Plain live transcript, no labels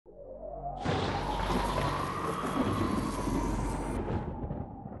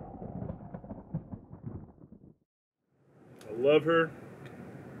love her.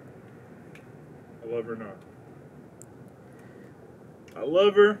 I love her not. I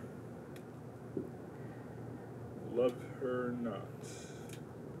love her. Love her not.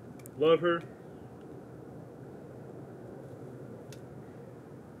 Love her.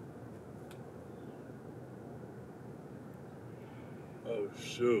 Oh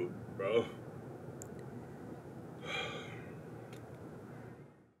shoot, bro.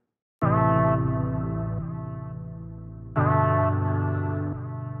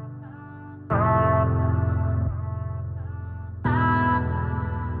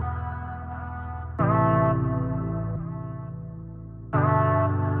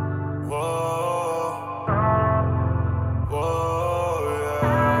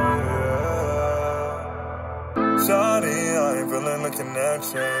 Shawty, I ain't feeling the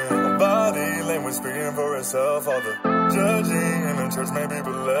connection. My body language speaking for itself. All the judging in the church made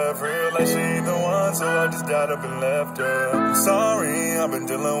people left. Real like she ain't the one, so I just got up and left her. I'm sorry, I've been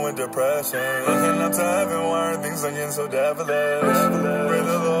dealing with depression. Looking up to heaven, why are things looking so devilish? Pray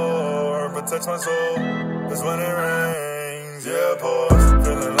the Lord, protect my soul. Cause when it rains, yeah, pours.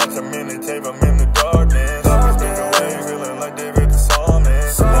 Feeling like I'm in a cave, I'm in the darkness. Always make a way, feeling like David the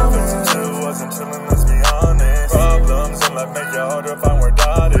psalmist. Netflix and chill, wasn't chilling, let's be honest. Problems in life make it hard to find where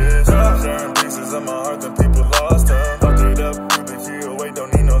God is. Sharing pieces of my heart, then people lost them. Locked it up through the heel, wait,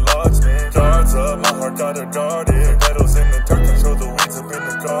 don't need no locksmith. Guards up, my heart got it guarded. Petals in the dirt, control the weeds up in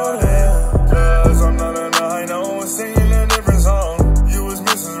the garden. Cause I'm not in a high note, singing a different song. You was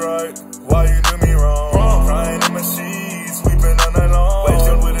Mrs. Right, why you do me wrong? Crying in my sheets, weeping all night long. Wake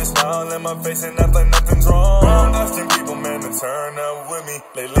up with a smile in my face and act like nothing's wrong. Asking people, man, to turn up with me.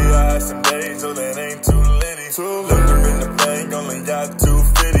 Lately I had some days, so that ain't too litty. Looked up in the bank, only got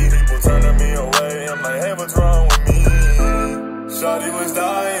 250. People turning me away, I'm like, hey, what's wrong with me? Shawty was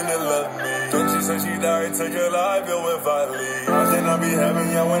dying to love me. Then she said she died, take her life, yo, if I leave. How can I be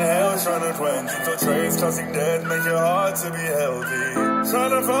heaven, yo, when hell's trying to quench? Infiltrates, causing death, make it hard to be healthy.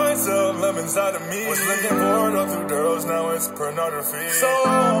 Trying to find self-love inside of me. Was looking for it all through girls, now it's pornography. So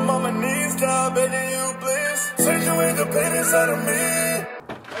I'm on my knees, God, begging you, please. Take away the pain inside of me.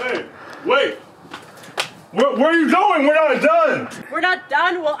 Hey, wait! Where are you going? We're not done! We're not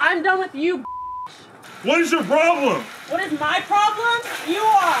done? Well, I'm done with you. What is your problem? What is my problem? You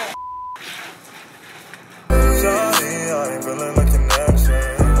are. Shawty, I ain't feeling the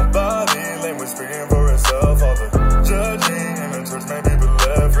connection. My body language speaking for itself. All the judging in the church made people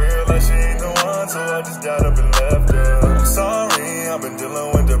left. Real like she ain't the one, so I just got up and left her. I'm sorry, I've been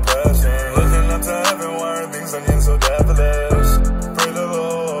dealing with depression. Looking up to heaven, why are things looking so devilish? Pray the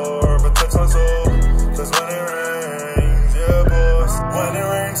Lord, protect my soul. Cause when it rains, yeah, boys. When it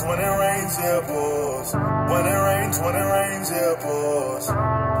rains, yeah, boys. When it rains, yeah, boys.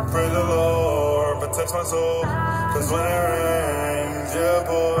 Pray the Lord, protect my soul. Cause when it rains, yeah,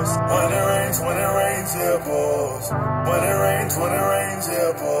 boys. When it rains, yeah, boys. When it rains,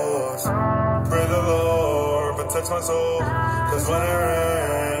 yeah, boys. Pray the Lord, protect my soul. Cause when it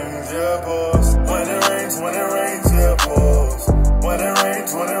rains, yeah, boys. When it rains, yeah,